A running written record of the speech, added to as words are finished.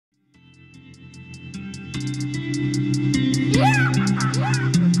Hey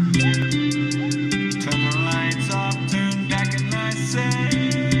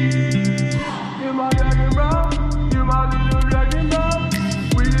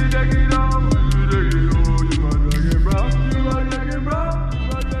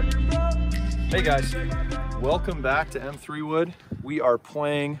guys, welcome back to M3 Wood. We are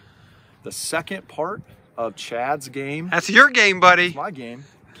playing the second part of Chad's game. That's your game, buddy. It's my game.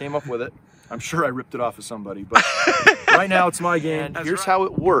 Came up with it. I'm sure I ripped it off of somebody, but right now it's my game. That's Here's right. how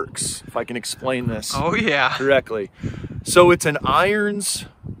it works, if I can explain this correctly. So it's an irons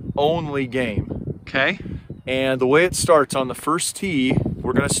only game. Okay. And the way it starts, on the first tee,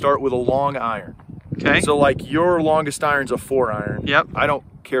 we're gonna start with a long iron. Okay. So like your longest iron's a 4-iron. Yep. I don't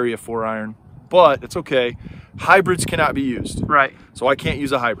carry a 4-iron, but it's okay. Hybrids cannot be used. Right. So I can't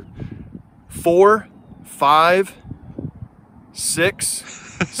use a hybrid. 4, 5, 6,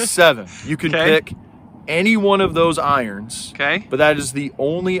 7. You can pick any one of those irons. Okay. But that is the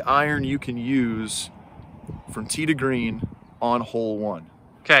only iron you can use from tee to green on hole 1.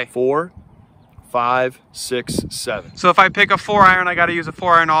 Okay. 4, 5, 6, 7. So if I pick a 4-iron, I got to use a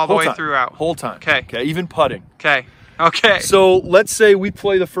 4-iron all the way time. throughout. Whole time. Okay. Okay. Even putting. Okay. Okay. So let's say we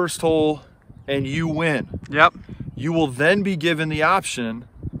play the first hole and you win. Yep. You will then be given the option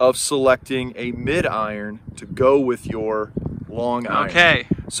of selecting a mid iron to go with your long iron. Okay.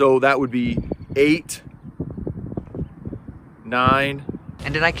 So that would be 8, 9.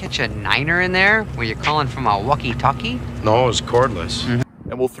 And did I catch a 9er in there? Were you calling from a walkie-talkie? No, it was cordless.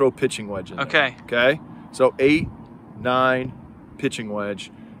 And we'll throw pitching wedge in there. Okay. Okay. So 8, 9, pitching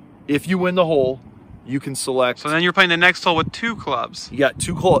wedge. If you win the hole, you can select. So then you're playing the next hole with 2 clubs. You got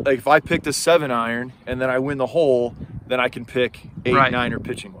 2 holes. Like if I picked a 7-iron and then I win the hole, then I can pick 8, Right. 9, or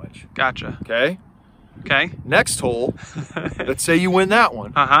pitching wedge. Gotcha. Okay. Okay. Next hole, let's say you win that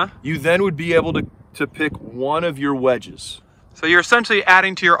one. Uh-huh. You then would be able to pick one of your wedges. So you're essentially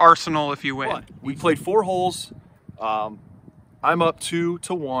adding to your arsenal if you win. But we played 4 holes. I'm up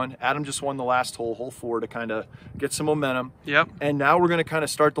 2-1. Adam just won the last hole, hole 4, to kind of get some momentum. Yep. And now we're going to kind of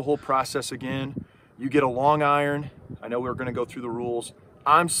start the whole process again. You get a long iron. I know we're going to go through the rules.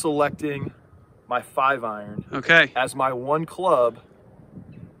 I'm selecting my 5-iron Okay. as my one club,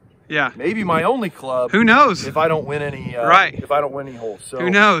 Yeah. maybe my only club. Who knows? If I don't win any, Right. If I don't win any holes. So Who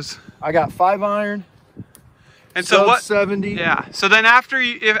knows? I got 5-iron. And so what? 70. Yeah. So then after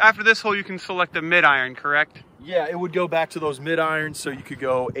after this hole, you can select a mid iron, correct? Yeah, it would go back to those mid irons, so you could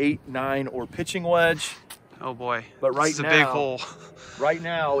go 8, 9, or pitching wedge. Oh boy. But right this is now, a big hole. Right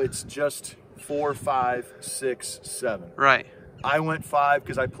now, it's just 4, 5, 6, 7. Right. I went 5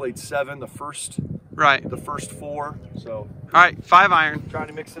 because I played 7 the first Right. 4. So All right. 5-iron. trying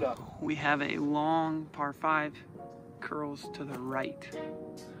to mix it up. We have a long par 5, curls to the right.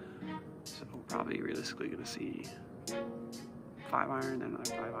 So we're probably realistically going to see 5-iron, then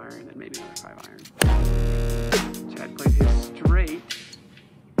another 5-iron, then maybe another 5-iron. Chad played his straight.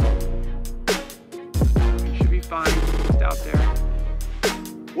 He should be fine. Just out there.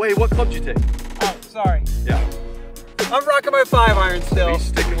 Wait, what club did you take? Oh, sorry. Yeah. I'm rocking my 5-iron still. Be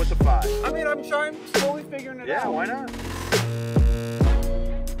sticking with the 5. I mean, I'm trying, slowly figuring it out. Yeah, why not?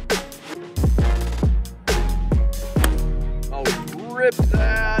 Oh, rip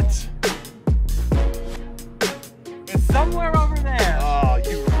that. It's somewhere over there. Oh,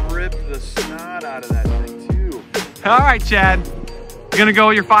 you ripped the snot out of that thing too. All right, Chad. You're gonna go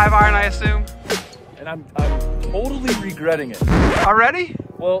with your 5-iron, I assume? And I'm totally regretting it. Already?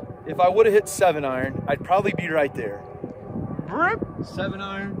 Well, if I would have hit 7-iron, I'd probably be right there. Rip.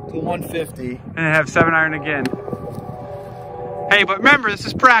 7-iron to 150. And then have 7-iron again. Hey, but remember, this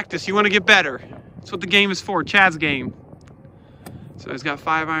is practice. You want to get better. That's what the game is for, Chad's game. So he's got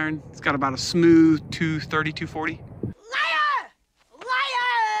 5-iron. It's got about a smooth 230, 240. Liar!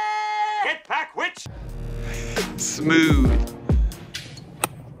 Liar! Get back, witch! Smooth.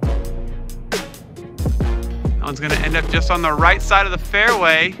 That one's going to end up just on the right side of the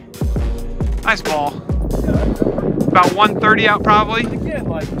fairway. Nice ball. About 130 out probably. Again,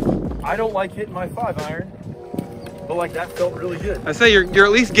 like, I don't like hitting my 5-iron, but like that felt really good. I say you're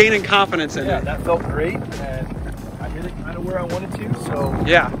at least gaining confidence in Yeah, it. that felt great, and I hit it kind of where I wanted to, so.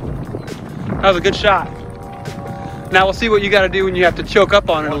 Yeah. That was a good shot. Now we'll see what you got to do when you have to choke up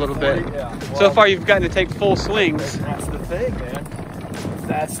on it a little bit. Yeah. So far you've gotten to take full swings. That's the thing, man.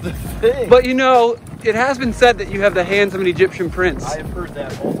 That's the thing. But you know, it has been said that you have the hands of an Egyptian prince. I have heard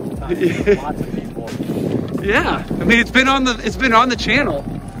that multiple times from lots of people. Yeah. I mean, it's been on the channel.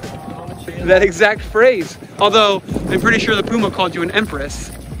 On the channel. That exact phrase. Although I'm pretty sure the Puma called you an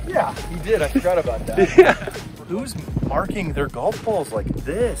empress. Yeah, he did. I forgot about that. Yeah. Who's marking their golf balls like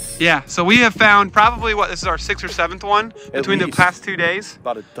this. Yeah, so we have found probably, this is our 6th or 7th one between the least. past 2 days.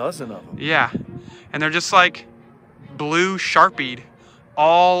 About a dozen of them. Yeah, and they're just like blue Sharpied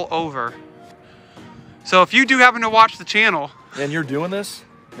all over. So if you do happen to watch the channel. And you're doing this,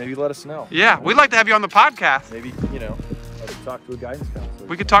 maybe let us know. Yeah, we'd like to have you on the podcast. Maybe, you know, I could talk to a guidance counselor.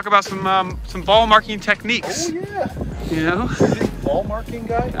 We could talk about some ball marking techniques. Oh yeah. You know? You're a big ball marking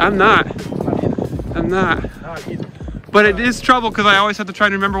guy? I'm not. Not either. I'm not. Not either. But it is trouble because I always have to try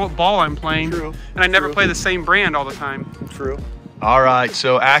to remember what ball I'm playing. True. And I never True. play the same brand all the time. True. All right,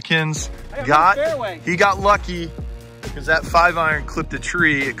 so Atkins got, he got lucky because that 5-iron clipped a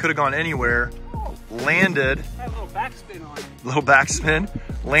tree. It could have gone anywhere. Landed. I have a little backspin on it. Little backspin.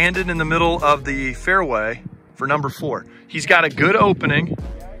 Landed in the middle of the fairway for number 4. He's got a good opening.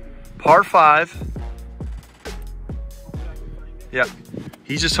 Par 5. Yep.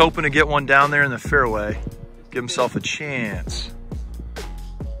 He's just hoping to get one down there in the fairway. Give himself a chance.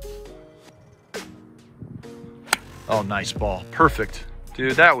 Oh, nice ball. Perfect.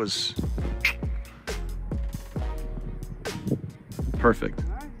 Dude, that was perfect.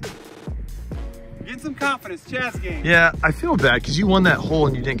 Get some confidence, Chad's game. Yeah, I feel bad because you won that hole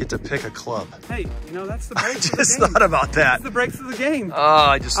and you didn't get to pick a club. Hey, you know, that's the I breaks of the just game. thought about that. That's the breaks of the game.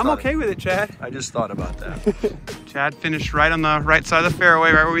 I'm okay with it, Chad. I just thought about that. Chad finished right on the right side of the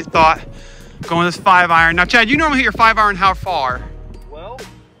fairway, right where we thought. Going with this 5-iron. Now, Chad, you normally hit your 5-iron how far? Well,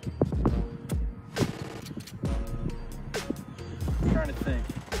 I'm trying to think.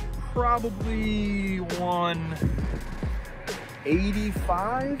 Probably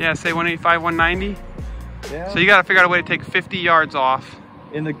 185. Yeah, say 185, 190. Yeah. So you got to figure out a way to take 50 yards off.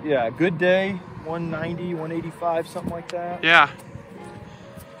 In the good day, 190, 185, something like that. Yeah.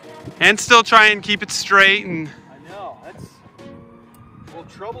 And still try and keep it straight. And I know. Well,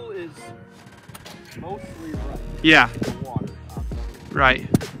 trouble is mostly right. Yeah. The water, obviously. Right. I'm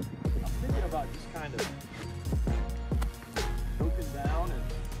thinking about just kind of poking down and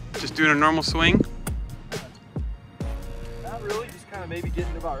Just doing a normal swing. not really, just kind of maybe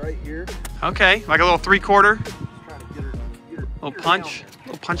getting about right here. Okay, like a little 3/4. Just trying to get her Little punch.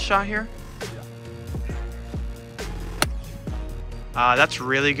 Little punch shot here. That's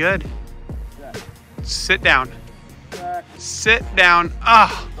really good. Yeah. Sit down. Back, Sit down.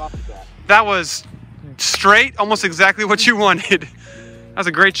 Ah, drop it back. that was straight, almost exactly what you wanted. That was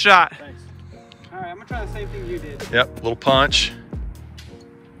a great shot. Thanks. All right, I'm gonna try the same thing you did. Yep, little punch.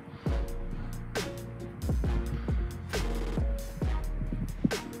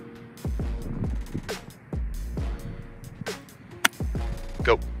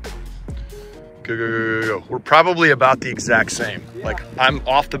 Go. Go, go, go, go, go. We're probably about the exact same. Yeah. Like, I'm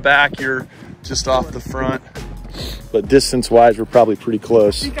off the back, you're just off the front. But distance-wise, we're probably pretty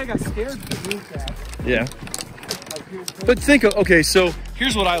close. I think I got scared to move that. Yeah. But think of, okay, so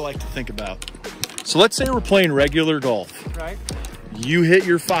here's what I like to think about. So let's say we're playing regular golf. Right, You hit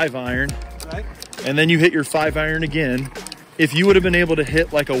your 5-iron, right. and then you hit your 5-iron again. If you would have been able to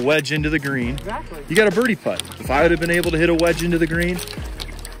hit like a wedge into the green, Exactly. you got a birdie putt. If I would have been able to hit a wedge into the green,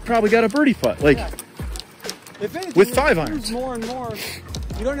 probably got a birdie putt. Like, If anything, with it 5-irons. proves more and more.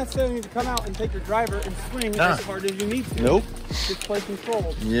 You don't necessarily need to come out and take your driver and swing Nah. as hard as you need to. Nope. Just play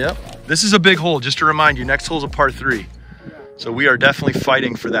control. Yep. This is a big hole, just to remind you. Next hole's a par 3. Yeah. So we are definitely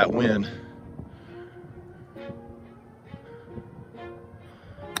fighting for that win.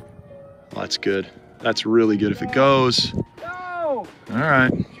 Well, that's good. That's really good if it goes. No! All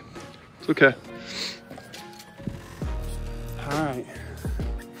right. It's okay. All right.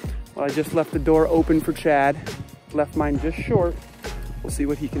 Well, I just left the door open for Chad. Left mine just short. We'll see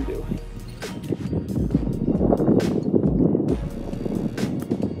what he can do.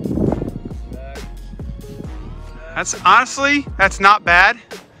 That's honestly, that's not bad.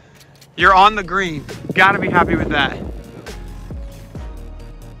 You're on the green. Gotta be happy with that.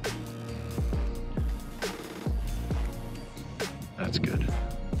 That's good.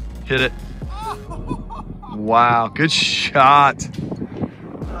 Hit it. Wow, good shot.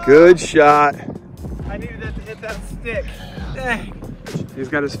 Good shot. I needed that to hit that stick. Dang. He's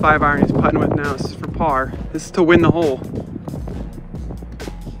got his 5-iron he's putting with now. This is for par. This is to win the hole.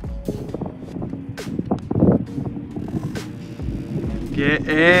 Get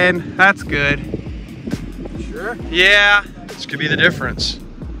in. That's good. Sure. Yeah. This could be the difference.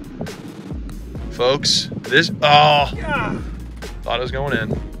 Folks, this, oh, Yeah. thought it was going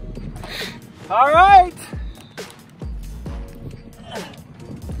in. All right.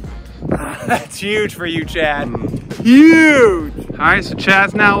 That's huge for you, Chad. Huge. All right, so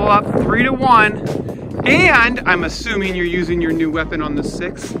Chad's now up 3-1. And I'm assuming you're using your new weapon on the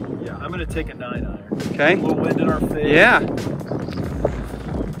 6. Yeah, I'm gonna take a 9-iron. Okay. A little wind in our face. Yeah.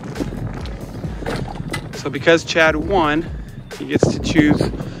 So because Chad won, he gets to choose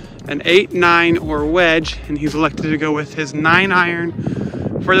an 8, 9, or wedge, and he's elected to go with his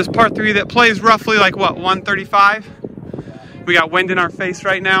 9-iron for this par 3 that plays roughly like what, 135? We got wind in our face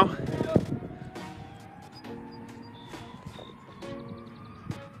right now.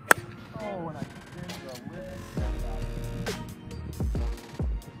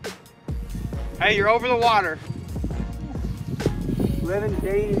 Hey, you're over the water. Living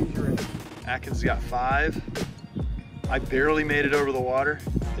dangerous. Atkins got 5. I barely made it over the water.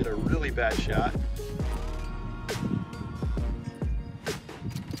 Did a really bad shot.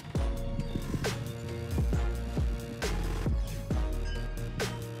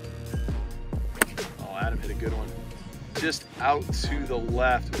 Oh, Adam hit a good one. Just out to the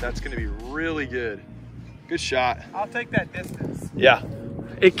left. That's going to be really good. Good shot. I'll take that distance. Yeah.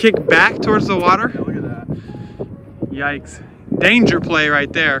 It kicked back towards the water. Yeah, look at that. Yikes. Danger play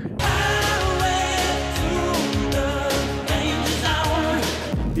right there.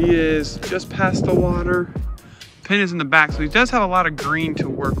 He is just past the water. Pin is in the back, so he does have a lot of green to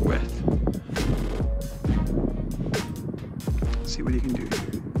work with. Let's see what he can do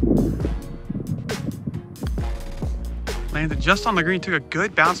here. Landed just on the green, took a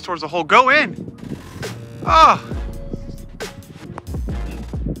good bounce towards the hole. Go in! Oh!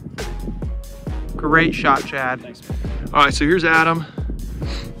 Great shot, Chad. Thanks, man. All right, so here's Adam.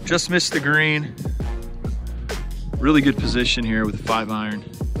 Just missed the green. Really good position here with a 5-iron.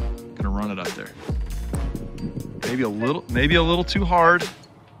 Gonna run it up there. Maybe a little too hard.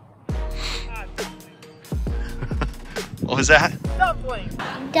 What was that?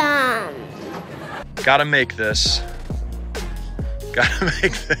 Done. Gotta make this. Gotta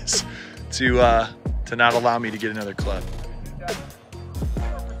make this to not allow me to get another club.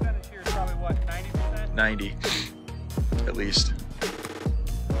 Percentage here is probably what, 90%? 90, at least.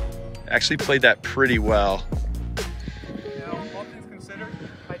 Actually played that pretty well. You know, all things considered,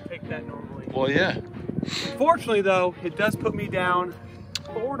 I'd take that normally. Well, yeah. Fortunately, though, it does put me down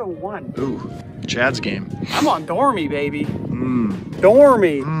 4-1. Ooh, Chad's game. I'm on Dormy, baby.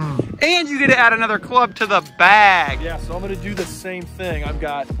 Dormy. And you get to add another club to the bag. Yeah, so I'm gonna do the same thing. I've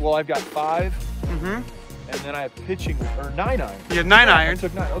got 5, and then I have pitching, or 9-iron. You have 9 I iron.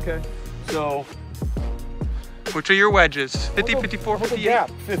 took 9, okay. So, Which are your wedges? 50, 54, hold the 58?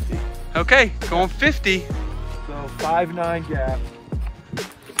 gap, 50. Okay, going 50. So 5-9 gap.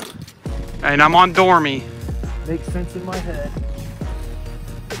 And I'm on Dormy. Makes sense in my head.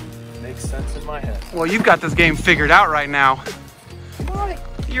 Makes sense in my head. Well, you've got this game figured out right now.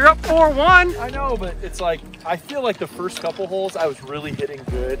 You're up 4-1. I know, but it's like, I feel like the first couple holes I was really hitting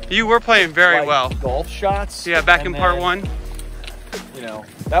good. You were playing very like, well. Golf shots. Yeah, back in and part then, 1. You know,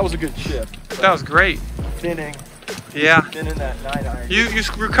 that was a good chip. That was great. Thinning Yeah. that 9-iron. You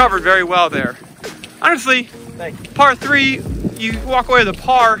recovered very well there. Honestly, Thank you. par 3, you walk away with a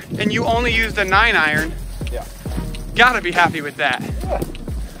par and you only used a 9-iron. Yeah. Gotta be happy with that. Yeah.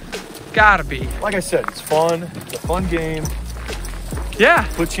 Gotta be. Like I said, it's fun. It's a fun game. Yeah,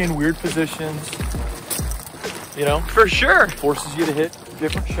 Puts you in weird positions. You know, for sure. forces you to hit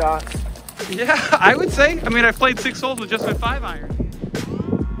different shots. Yeah, I would say. I mean, I've played 6 holes with just with 5-iron.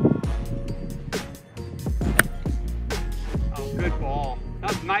 Oh, good ball. That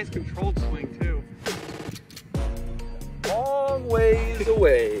was a nice controlled swing, too. Long ways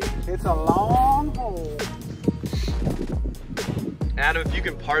away. It's a long hole. Adam, if you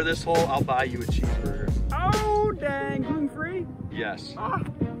can par this hole, I'll buy you a cheeseburger. Oh, dang. Gluten-free? Yes. Ah.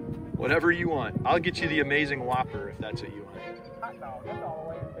 Whatever you want. I'll get you the amazing Whopper if that's what you want. Hot dog. That's all the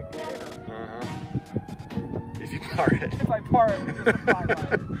way to the dinner. Uh-huh. If you par it. If I par it, it's just a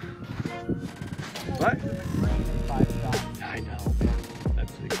 5-iron. What? 5 shots. I know, man.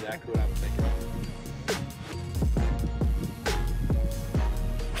 That's exactly what I'm thinking.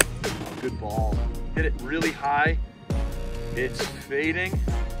 Oh, good ball. Hit it really high. It's fading.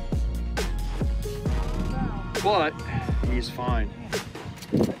 But he's fine.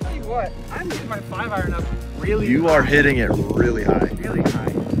 I tell you what, I'm getting my 5-iron up really You high. are hitting it really high. Really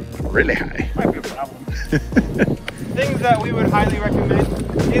high. Really high. Might be a problem. Things that we would highly recommend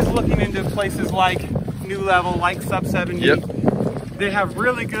is looking into places like New Level, like Sub 70. Yep. They have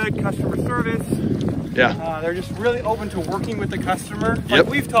really good customer service. Yeah. They're just really open to working with the customer. Like Yep.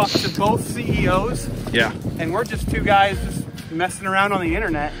 we've talked to both CEOs, Yeah. and we're just 2 guys just messing around on the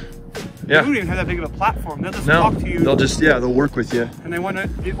internet. They Yeah. don't even have that big of a platform. They'll just No, talk to you, they'll work with you. and they want to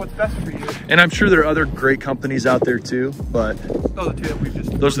get what's best for you. And I'm sure there are other great companies out there too, but Those are 2 that we've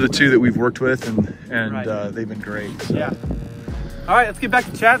just. those are the 2 that we've worked with, and Right. they've been great. So. Yeah. All right, let's get back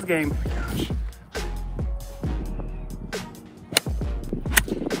to Chad's game.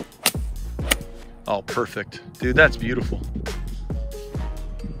 Oh, perfect. Dude, that's beautiful.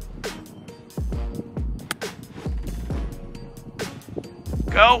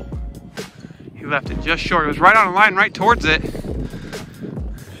 Go. He left it just short. It was right on the line, right towards it.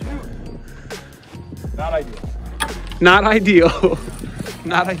 Not ideal. Not ideal.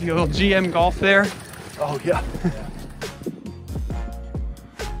 Not ideal. GM golf there. Oh, yeah.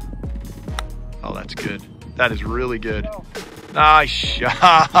 Oh, that's good. That is really good. Nice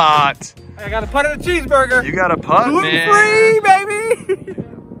shot. I got to putt at a cheeseburger. You got a putt, man. Gluten-free, baby.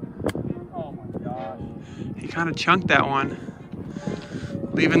 Oh my gosh. He kind of chunked that one.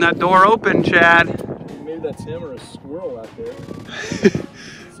 Leaving that door open, Chad. Maybe that's him or a squirrel out there.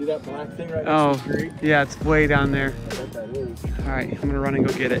 See that black thing right Oh, next to the tree? yeah, it's way down there. I bet that is. All right, I'm gonna run and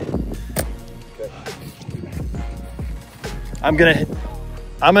go get it. Okay. I'm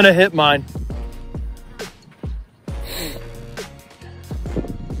gonna hit mine.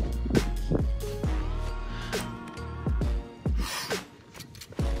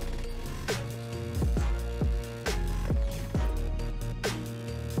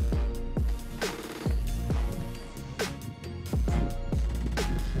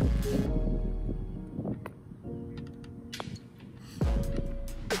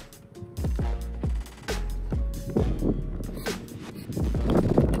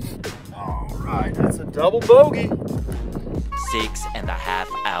 That's a double bogey. 6.5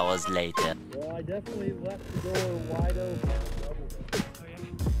 hours later. Well, I definitely left the door wide open.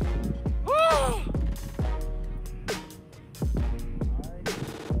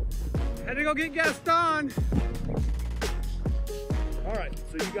 Had to go get Gaston. All right,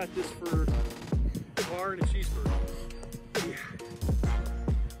 so you got this for a bar and a cheeseburger.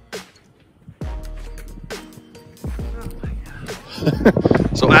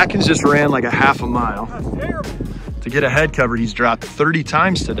 So Atkins just ran like a half a mile. That's terrible. To get a head cover, he's dropped 30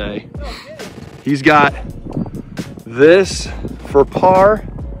 times today. He's got this for par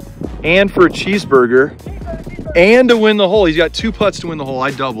and for a cheeseburger and to win the hole. He's got 2 putts to win the hole. I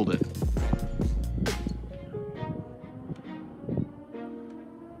doubled it.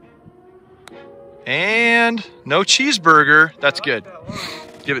 And no cheeseburger. That's good.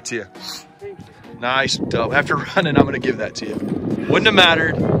 Give it to you. Nice dub. After running, I'm going to give that to you. Wouldn't have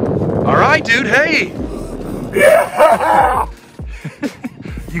mattered. All right, dude. Hey. Yeah.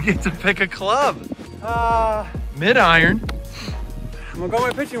 You get to pick a club. Mid-iron. I'm gonna go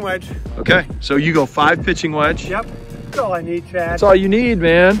with my pitching wedge. Okay, so you go 5 pitching wedge. Yep, that's all I need, Chad. That's all you need,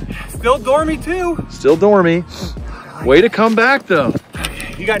 man. Still dormy too. Still dormy. Way to come back, though.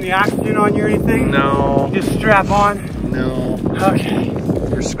 You got any oxygen on you or anything? No. You just strap on. No. Okay.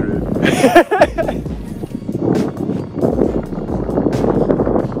 You're screwed.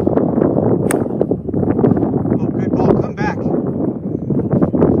 Oh, good ball. Come back.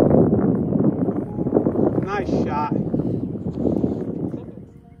 Nice shot.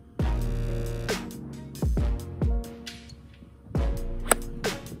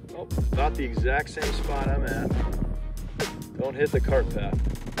 Oh, about the exact same spot I'm at. Don't hit the cart path.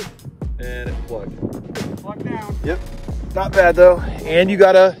 And it plugged. Plug down. Yep. Not bad though. And you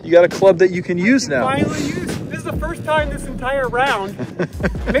got a club that you can use now. Finally used. This is the first time this entire round.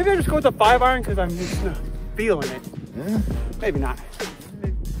 Maybe I just go with the 5-iron because I'm just feeling it. Yeah. Maybe not.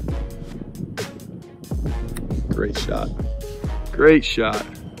 Great shot. Great shot.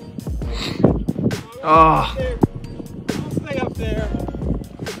 Oh. I'll stay up there.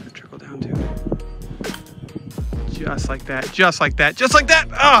 Trickle down to it. Just like that. Just like that. Just like that.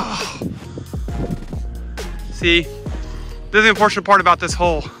 Oh. See, this is the unfortunate part about this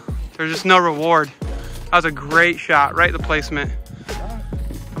hole. There's just no reward. That was a great shot, right in the placement.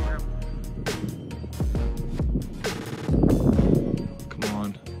 Come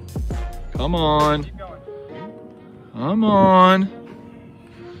on. Come on. Come on.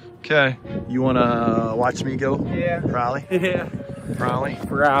 Okay. You want to watch me go? Yeah. Rally? Yeah. Rally?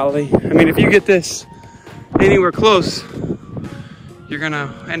 Rally. I mean, if you get this anywhere close, you're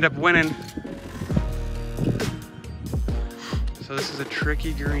gonna end up winning. So this is a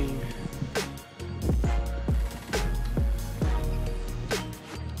tricky green.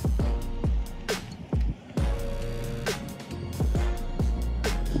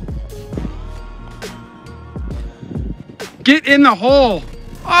 Get in the hole.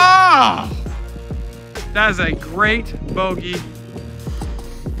 Ah! Oh! That is a great bogey.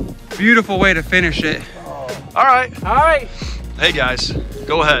 Beautiful way to finish it. All right. All right. Hey guys,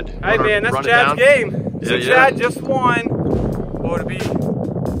 go ahead. Hey man, that's Run it Chad's down. game. Yeah, So yeah. Chad just won. What would it be?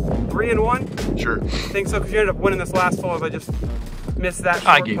 3-1? Sure. I think so, because you ended up winning this last hole as I just missed that short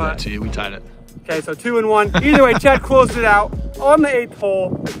I gave putt. that to you. We tied it. Okay, so 2-1. Either way, Chad closed it out on the 8th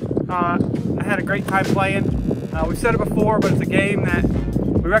hole. I had a great time playing. We've said it before, but it's a game that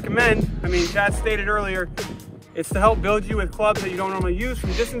we recommend. I mean, Chad stated earlier, it's to help build you with clubs that you don't normally use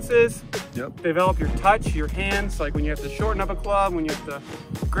from distances. Yep. Develop your touch, your hands, like when you have to shorten up a club, when you have to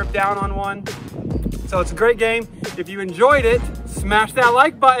grip down on one. So it's a great game. If you enjoyed it, smash that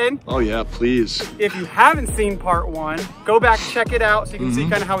like button. Oh yeah, please. If you haven't seen part 1, go back, check it out so you can see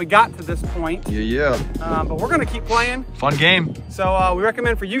kind of how we got to this point. Yeah. But we're gonna keep playing. Fun game. So we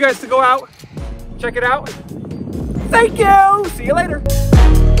recommend for you guys to go out, check it out. Thank you, see you later.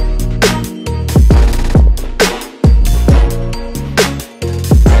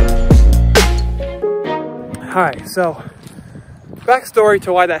 Hi, so backstory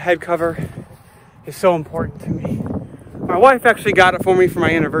to why that head cover is so important to me. My wife actually got it for me for my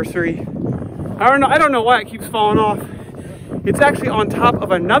anniversary. I don't know why it keeps falling off. It's actually on top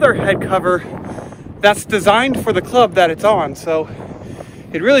of another head cover that's designed for the club that it's on, so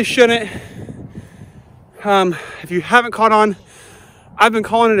it really shouldn't. If you haven't caught on, I've been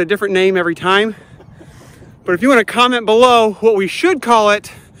calling it a different name every time. But if you want to comment below what we should call it,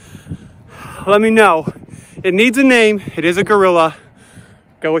 let me know. It needs a name. It is a gorilla.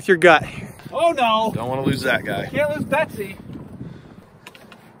 Go with your gut. Oh no! Don't want to lose that guy. Can't lose Betsy.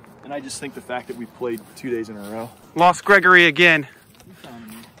 And I just think the fact that we played 2 days in a row. Lost Gregory again.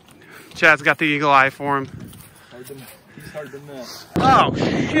 Chad's got the eagle eye for him. He's hard to miss. Oh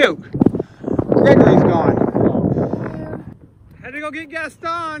shoot! Gregory's gone. Had to go get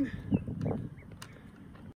Gaston.